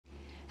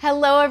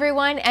Hello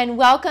everyone and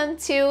welcome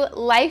to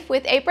Life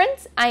with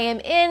Aprons. I am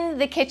in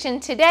the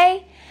kitchen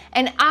today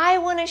and I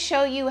want to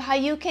show you how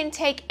you can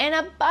take an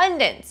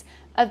abundance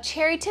of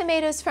cherry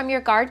tomatoes from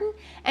your garden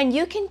and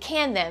you can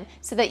can them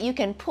so that you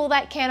can pull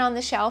that can on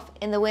the shelf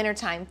in the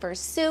wintertime for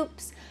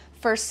soups,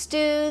 for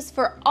stews,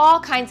 for all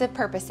kinds of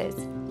purposes.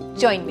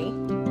 Join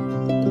me.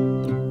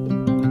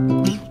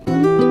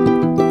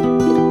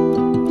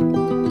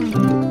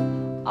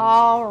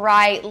 All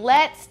right,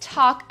 let's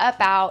talk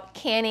about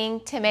canning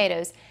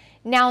tomatoes.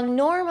 Now,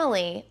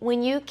 normally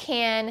when you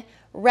can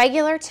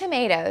regular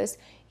tomatoes,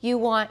 you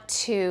want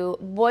to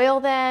boil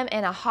them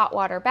in a hot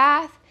water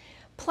bath,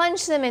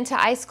 plunge them into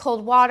ice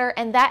cold water,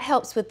 and that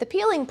helps with the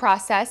peeling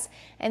process,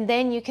 and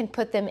then you can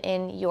put them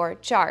in your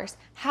jars.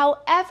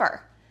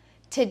 However,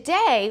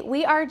 today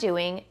we are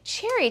doing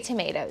cherry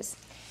tomatoes.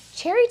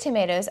 Cherry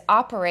tomatoes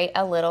operate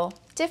a little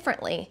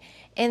differently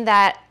in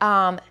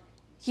that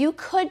you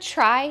could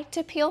try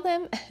to peel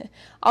them,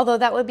 although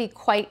that would be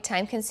quite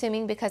time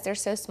consuming because they're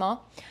so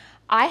small.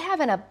 I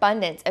have an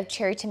abundance of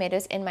cherry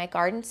tomatoes in my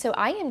garden, so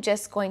I am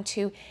just going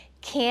to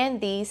can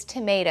these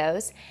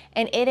tomatoes,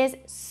 and it is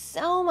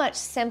so much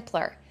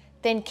simpler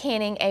than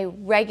canning a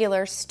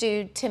regular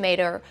stewed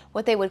tomato,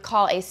 what they would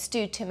call a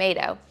stewed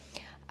tomato,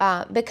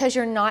 because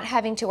you're not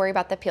having to worry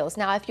about the peels.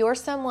 Now, if you're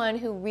someone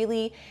who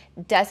really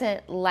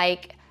doesn't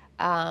like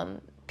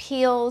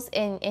peels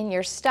in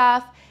your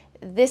stuff,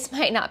 this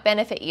might not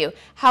benefit you.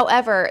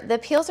 However, the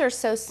peels are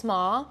so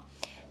small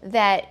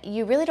that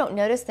you really don't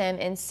notice them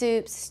in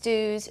soups,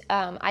 stews.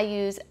 I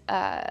use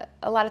a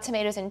lot of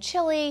tomatoes in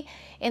chili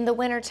in the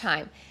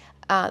wintertime.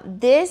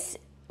 This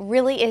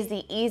really is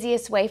the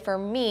easiest way for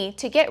me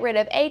to get rid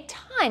of a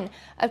ton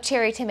of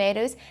cherry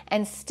tomatoes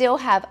and still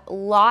have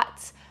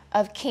lots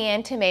of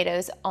canned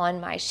tomatoes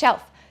on my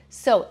shelf.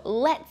 So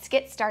let's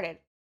get started.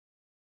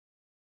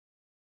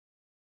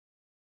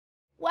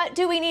 What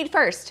do we need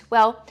first?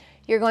 Well,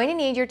 you're going to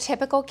need your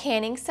typical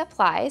canning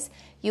supplies.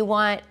 You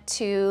want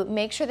to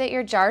make sure that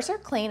your jars are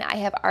clean. I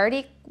have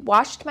already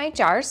washed my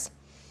jars.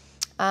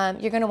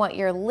 You're going to want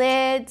your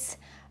lids.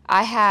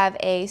 I have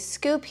a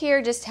scoop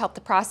here just to help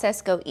the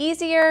process go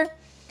easier.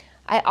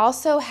 I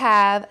also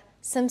have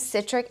some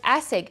citric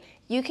acid.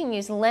 You can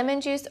use lemon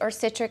juice or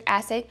citric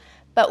acid,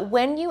 but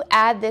when you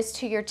add this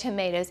to your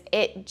tomatoes,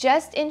 it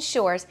just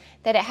ensures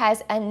that it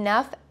has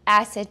enough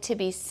acid to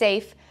be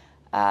safe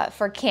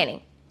for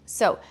canning.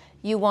 So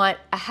you want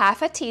a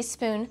half a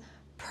teaspoon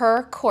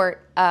per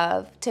quart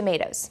of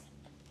tomatoes.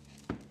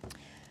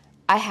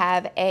 I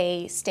have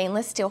a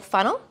stainless steel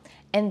funnel,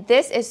 and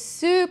this is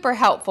super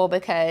helpful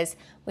because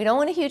we don't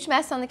want a huge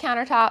mess on the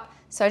countertop,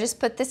 so I just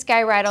put this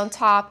guy right on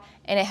top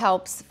and it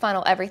helps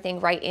funnel everything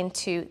right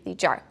into the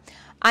jar.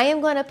 I am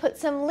going to put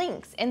some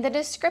links in the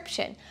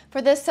description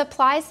for the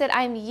supplies that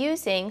I'm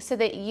using so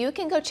that you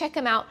can go check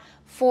them out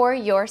for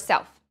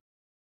yourself.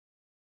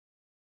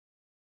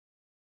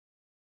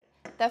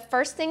 The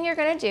first thing you're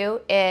going to do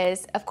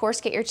is, of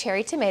course, get your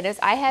cherry tomatoes.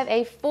 I have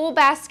a full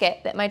basket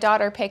that my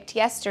daughter picked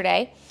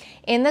yesterday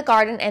in the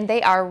garden, and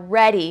they are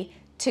ready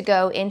to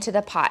go into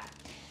the pot.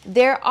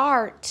 There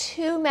are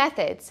two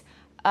methods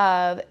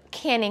of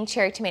canning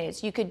cherry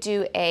tomatoes. You could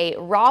do a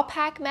raw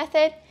pack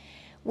method,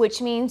 which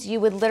means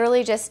you would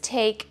literally just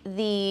take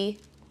the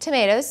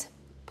tomatoes,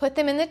 put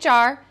them in the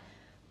jar,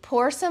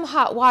 pour some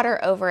hot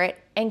water over it,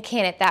 and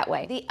can it that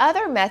way. The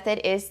other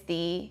method is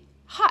the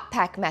hot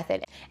pack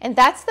method, and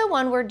that's the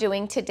one we're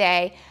doing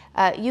today.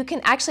 You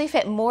can actually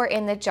fit more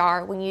in the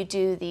jar when you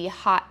do the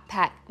hot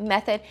pack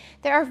method.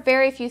 There are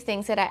very few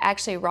things that I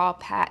actually raw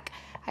pack.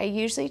 I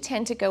usually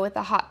tend to go with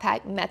the hot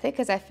pack method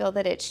because I feel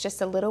that it's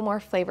just a little more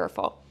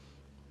flavorful.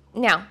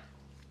 Now,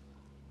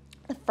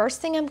 the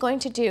first thing I'm going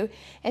to do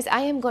is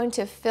I am going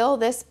to fill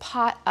this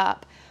pot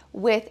up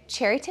with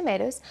cherry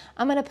tomatoes.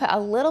 I'm going to put a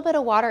little bit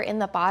of water in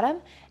the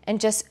bottom and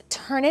just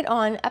turn it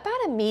on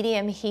about a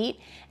medium heat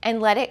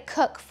and let it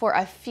cook for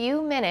a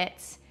few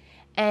minutes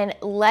and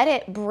let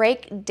it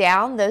break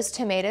down those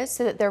tomatoes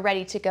so that they're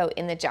ready to go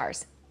in the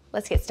jars.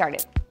 Let's get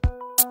started.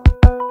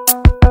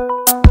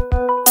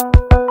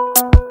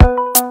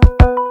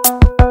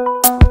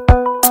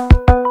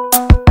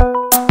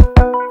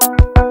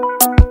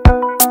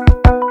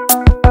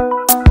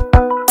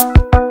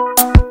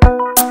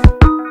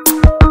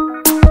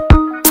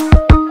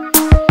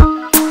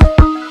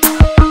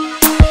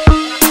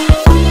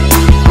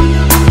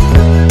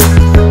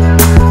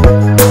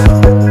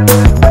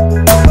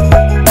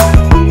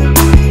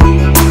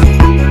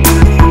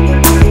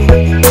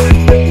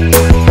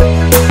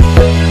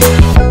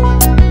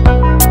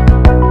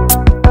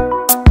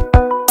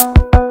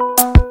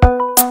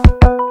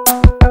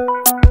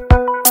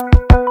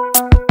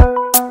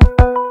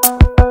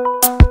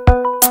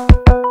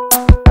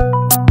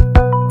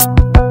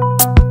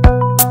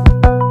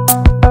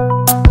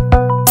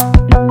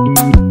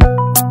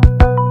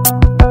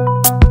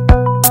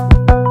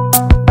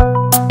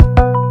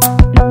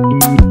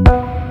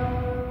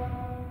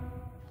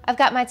 I've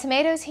got my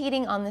tomatoes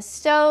heating on the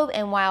stove,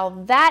 and while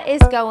that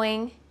is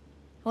going,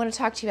 I want to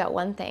talk to you about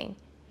one thing.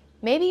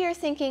 Maybe you're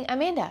thinking,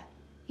 Amanda,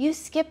 You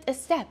skipped a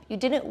step. You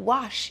didn't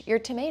wash your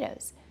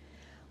tomatoes.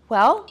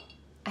 Well,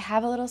 I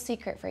have a little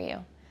secret for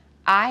you.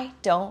 I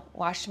don't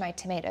wash my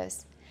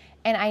tomatoes.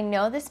 And I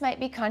know this might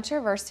be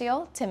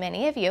controversial to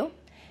many of you,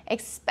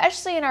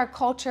 especially in our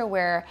culture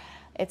where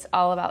it's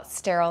all about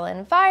sterile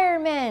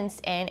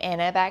environments and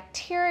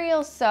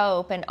antibacterial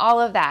soap and all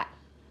of that.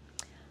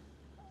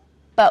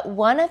 But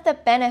one of the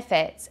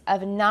benefits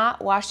of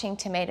not washing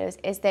tomatoes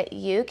is that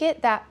you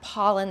get that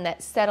pollen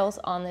that settles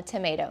on the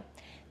tomato.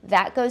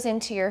 That goes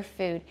into your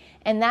food.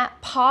 And that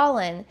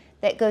pollen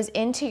that goes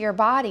into your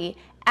body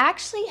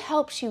actually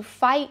helps you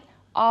fight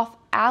off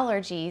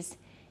allergies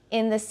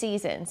in the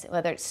seasons,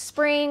 whether it's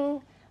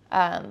spring,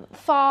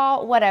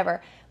 fall,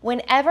 whatever.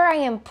 Whenever I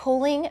am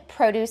pulling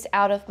produce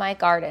out of my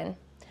garden,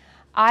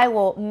 I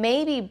will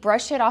maybe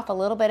brush it off a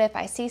little bit if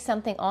I see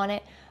something on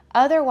it.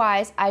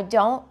 Otherwise, I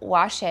don't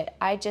wash it.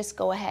 I just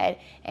go ahead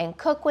and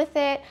cook with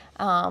it.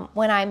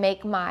 When I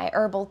make my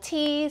herbal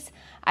teas,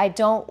 I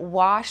don't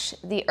wash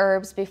the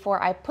herbs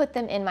before I put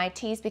them in my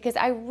teas because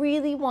I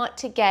really want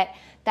to get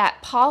that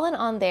pollen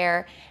on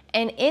there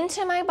and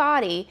into my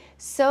body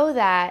so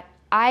that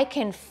I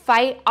can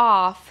fight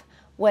off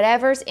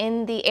whatever's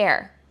in the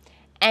air.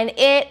 And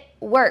it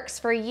works.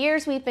 For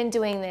years we've been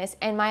doing this,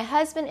 and my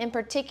husband in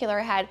particular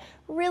had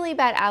really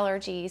bad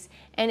allergies,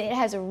 and it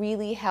has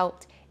really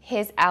helped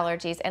his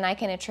allergies, and I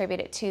can attribute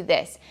it to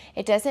this.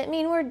 It doesn't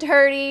mean we're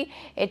dirty,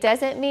 it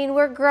doesn't mean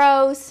we're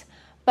gross,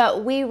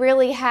 but we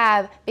really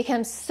have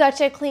become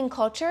such a clean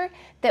culture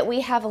that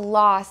we have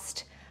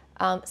lost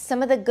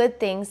some of the good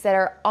things that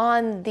are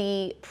on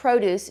the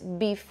produce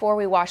before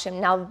we wash them.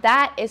 Now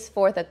that is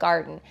for the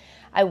garden.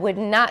 I would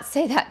not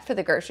say that for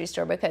the grocery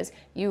store because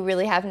you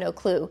really have no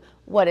clue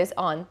what is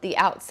on the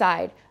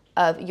outside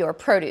of your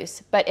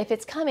produce. But if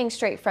it's coming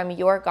straight from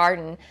your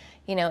garden,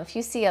 you know, if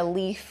you see a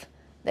leaf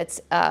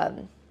that's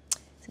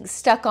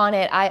stuck on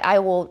it, I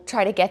will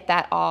try to get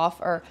that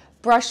off or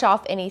brush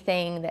off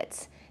anything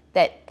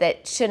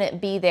that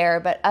shouldn't be there.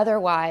 But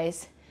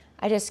otherwise,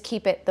 I just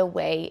keep it the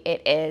way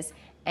it is,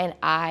 and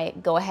I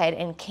go ahead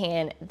and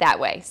can that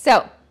way.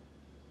 So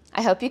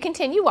I hope you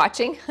continue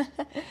watching.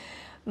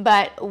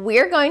 But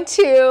we're going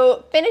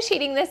to finish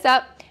heating this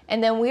up,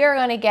 and then we are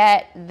going to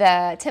get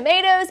the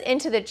tomatoes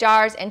into the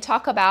jars and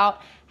talk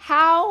about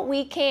how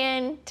we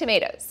can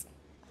tomatoes.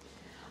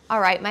 All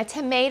right, my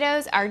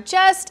tomatoes are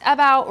just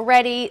about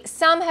ready.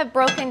 Some have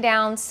broken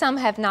down, some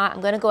have not.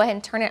 I'm going to go ahead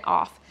and turn it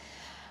off.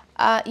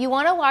 You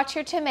want to watch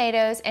your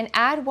tomatoes and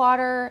add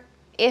water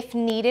if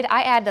needed.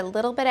 I add a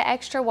little bit of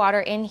extra water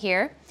in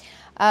here.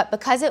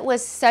 Because it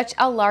was such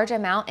a large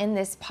amount in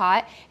this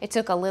pot, it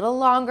took a little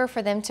longer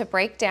for them to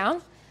break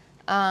down.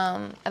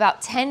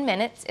 About 10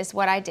 minutes is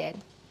what I did.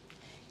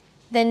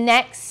 The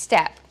next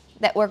step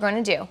that we're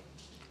going to do,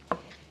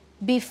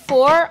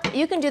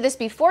 you can do this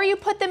before you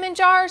put them in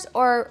jars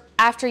or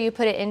after you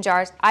put it in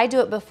jars. I do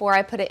it before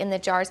I put it in the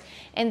jars,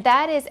 and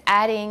that is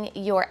adding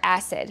your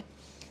acid.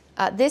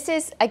 This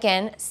is,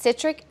 again,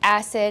 citric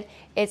acid.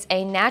 It's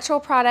a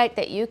natural product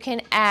that you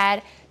can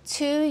add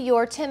to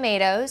your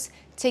tomatoes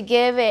to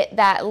give it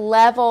that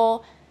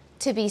level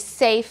to be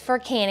safe for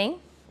canning,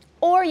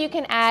 or you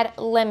can add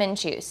lemon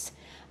juice.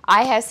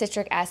 I have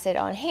citric acid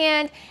on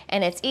hand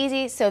and it's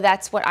easy, so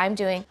that's what I'm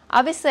doing.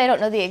 Obviously, I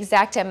don't know the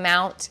exact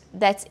amount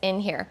that's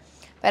in here,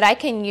 but I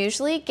can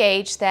usually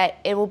gauge that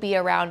it will be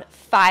around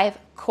 5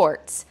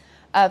 quarts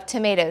of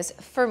tomatoes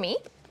for me.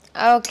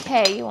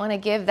 Okay, you want to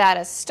give that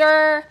a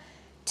stir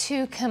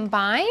to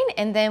combine,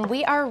 and then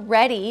we are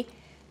ready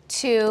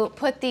to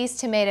put these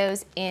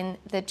tomatoes in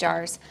the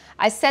jars.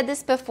 I said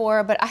this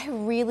before, but I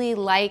really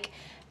like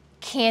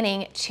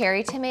canning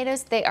cherry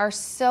tomatoes. They are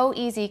so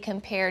easy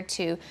compared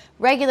to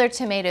regular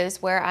tomatoes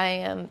where I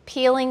am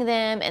peeling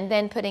them and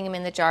then putting them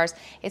in the jars.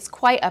 It's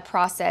quite a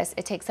process.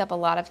 It takes up a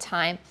lot of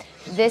time.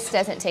 This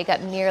doesn't take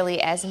up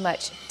nearly as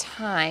much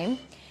time,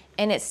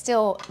 and it's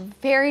still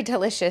very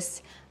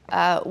delicious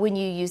when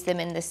you use them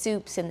in the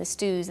soups and the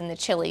stews and the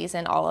chilies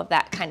and all of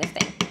that kind of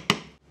thing.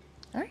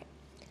 All right,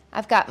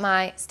 I've got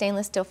my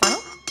stainless steel funnel,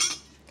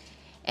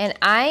 and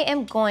I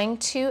am going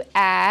to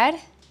add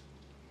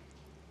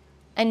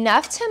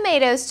enough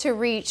tomatoes to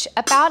reach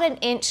about 1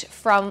 inch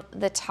from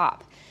the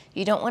top.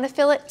 You don't want to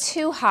fill it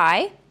too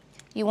high.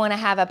 You want to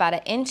have about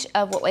 1 inch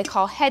of what we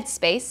call head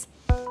space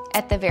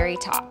at the very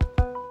top.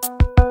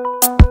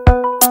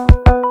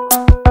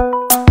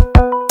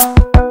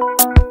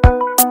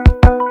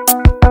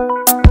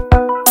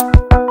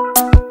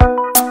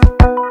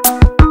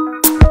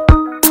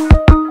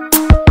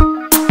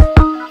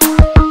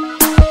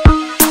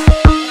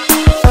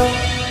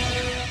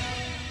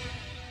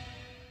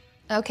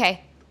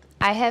 Okay,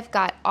 I have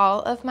got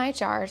all of my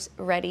jars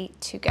ready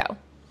to go.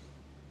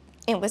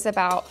 It was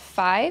about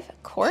 5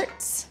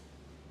 quarts.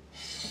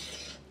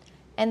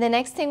 And the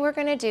next thing we're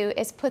gonna do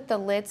is put the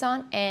lids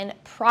on and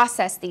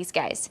process these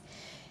guys.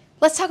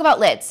 Let's talk about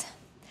lids.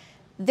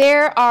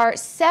 There are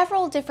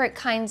several different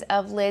kinds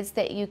of lids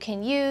that you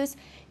can use.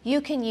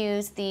 You can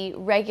use the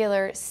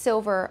regular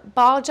silver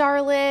ball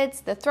jar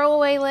lids, the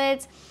throwaway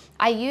lids.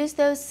 I use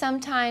those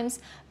sometimes,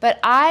 but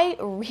I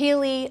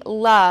really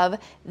love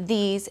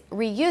these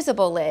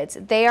reusable lids.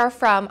 They are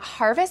from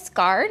Harvest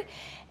Guard,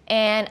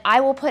 and I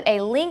will put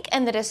a link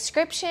in the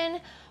description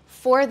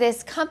for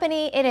this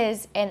company. It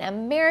is an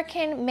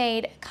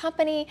American-made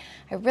company.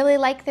 I really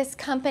like this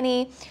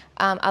company.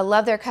 I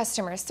love their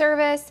customer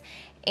service.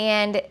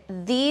 And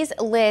these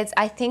lids,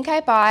 I think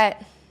I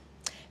bought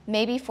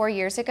maybe 4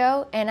 years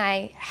ago, and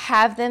I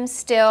have them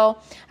still.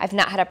 I've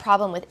not had a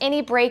problem with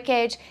any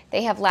breakage.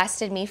 They have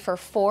lasted me for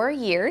 4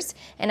 years,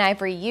 and I've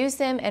reused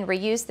them and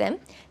reused them.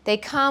 They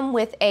come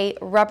with a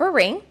rubber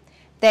ring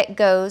that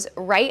goes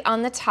right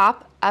on the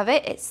top of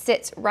it. It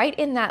sits right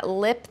in that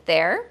lip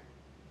there.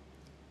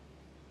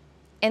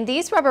 And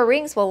these rubber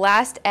rings will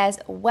last as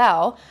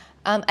well.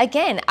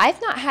 Again, I've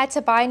not had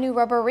to buy new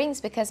rubber rings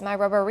because my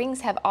rubber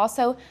rings have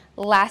also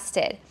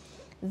lasted.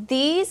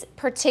 These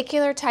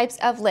particular types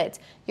of lids,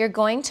 you're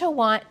going to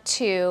want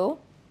to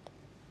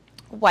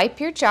wipe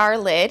your jar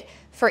lid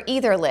for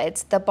either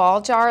lids, the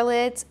ball jar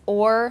lids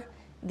or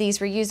these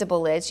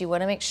reusable lids. You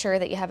want to make sure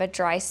that you have a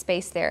dry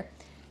space there.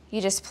 You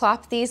just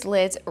plop these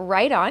lids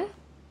right on,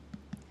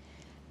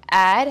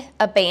 add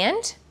a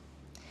band,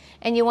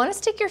 and you want to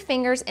stick your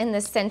fingers in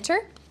the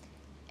center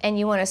and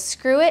you want to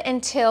screw it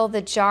until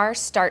the jar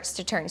starts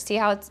to turn. See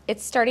how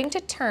it's starting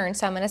to turn,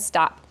 so I'm going to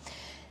stop.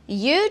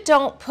 You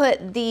don't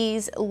put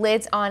these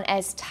lids on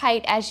as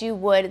tight as you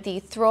would the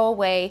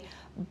throwaway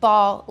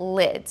ball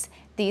lids.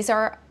 These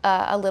are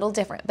a little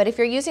different, but if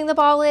you're using the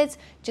ball lids,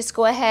 just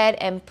go ahead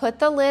and put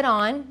the lid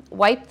on,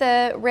 wipe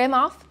the rim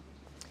off,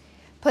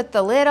 put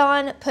the lid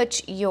on,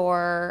 put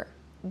your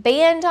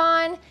band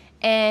on,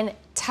 and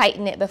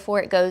tighten it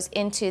before it goes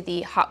into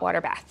the hot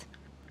water bath.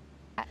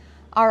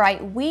 All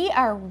right, we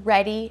are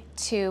ready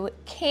to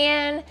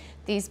can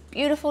these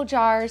beautiful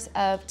jars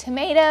of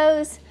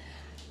tomatoes.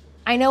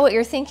 I know what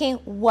you're thinking,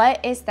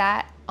 what is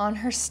that on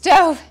her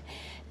stove?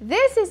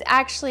 This is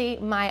actually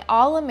my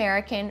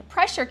All-American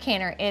pressure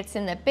canner. It's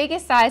in the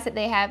biggest size that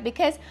they have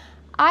because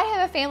I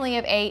have a family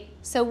of 8,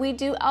 so we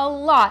do a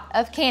lot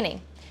of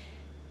canning.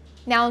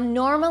 Now,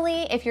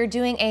 normally, if you're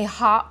doing a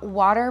hot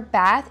water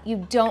bath,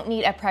 you don't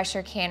need a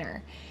pressure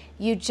canner.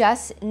 You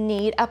just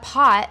need a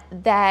pot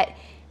that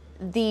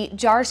the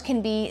jars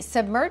can be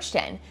submerged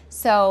in.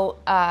 So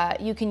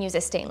you can use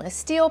a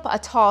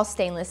tall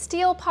stainless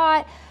steel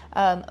pot.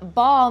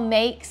 Ball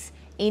makes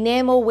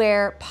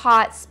enamelware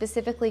pots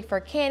specifically for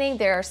canning.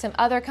 There are some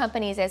other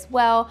companies as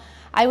well.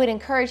 I would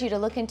encourage you to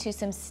look into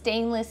some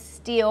stainless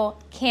steel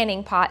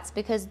canning pots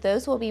because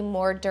those will be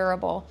more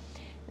durable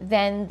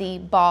than the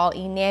Ball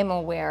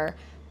enamelware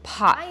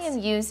pots. I am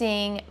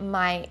using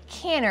my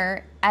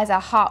canner as a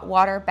hot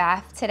water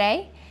bath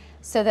today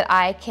so that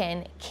I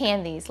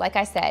can these. Like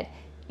I said,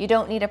 you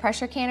don't need a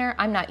pressure canner.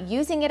 I'm not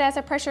using it as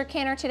a pressure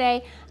canner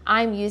today.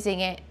 I'm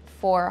using it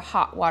for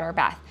hot water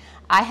bath.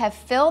 I have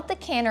filled the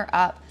canner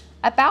up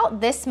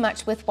about this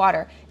much with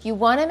water. You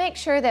want to make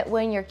sure that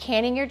when you're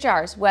canning your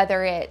jars,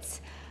 whether it's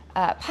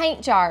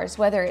pint jars,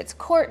 whether it's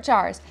quart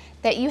jars,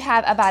 that you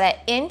have about 1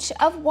 inch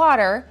of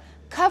water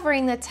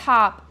covering the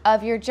top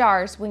of your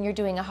jars when you're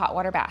doing a hot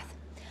water bath.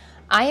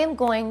 I am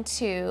going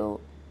to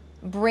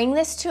bring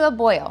this to a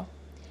boil.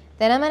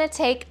 Then I'm going to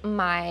take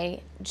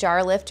my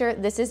jar lifter.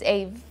 This is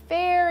a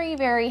very,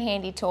 very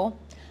handy tool.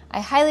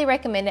 I highly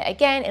recommend it.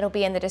 Again, it'll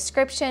be in the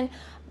description.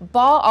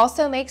 Ball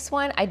also makes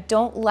one. I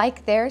don't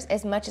like theirs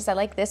as much as I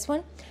like this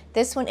one.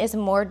 This one is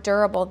more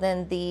durable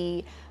than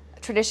the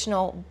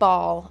traditional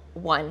Ball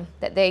one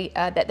that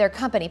their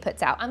company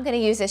puts out. I'm going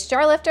to use this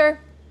jar lifter.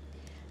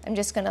 I'm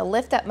just going to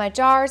lift up my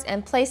jars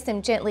and place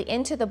them gently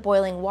into the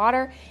boiling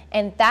water,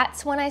 and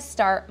that's when I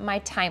start my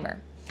timer.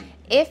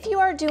 If you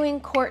are doing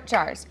quart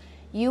jars,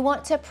 you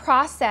want to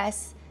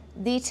process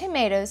the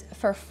tomatoes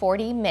for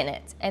 40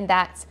 minutes, and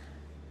that's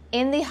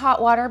in the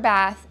hot water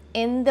bath,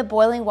 in the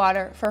boiling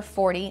water for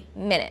 40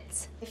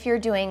 minutes. If you're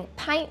doing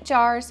pint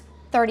jars,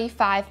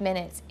 35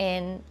 minutes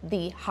in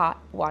the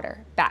hot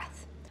water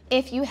bath.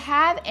 If you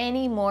have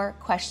any more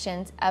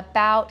questions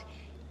about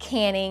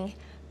canning,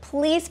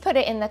 please put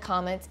it in the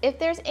comments. If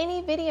there's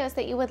any videos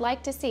that you would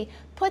like to see,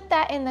 put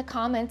that in the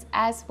comments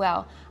as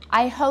well.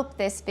 I hope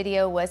this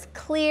video was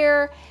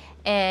clear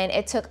and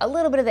it took a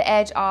little bit of the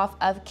edge off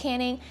of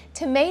canning.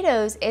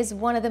 Tomatoes is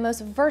one of the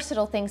most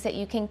versatile things that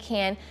you can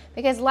can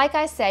because, like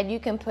I said, you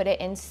can put it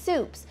in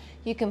soups,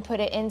 you can put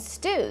it in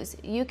stews,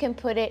 you can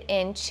put it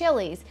in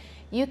chilies,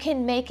 you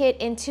can make it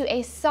into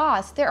a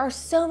sauce. There are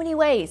so many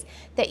ways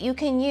that you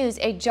can use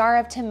a jar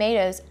of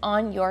tomatoes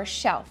on your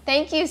shelf.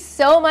 Thank you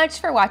so much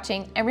for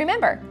watching, and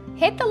remember,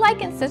 hit the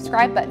like and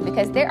subscribe button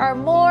because there are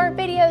more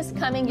videos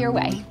coming your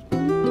way.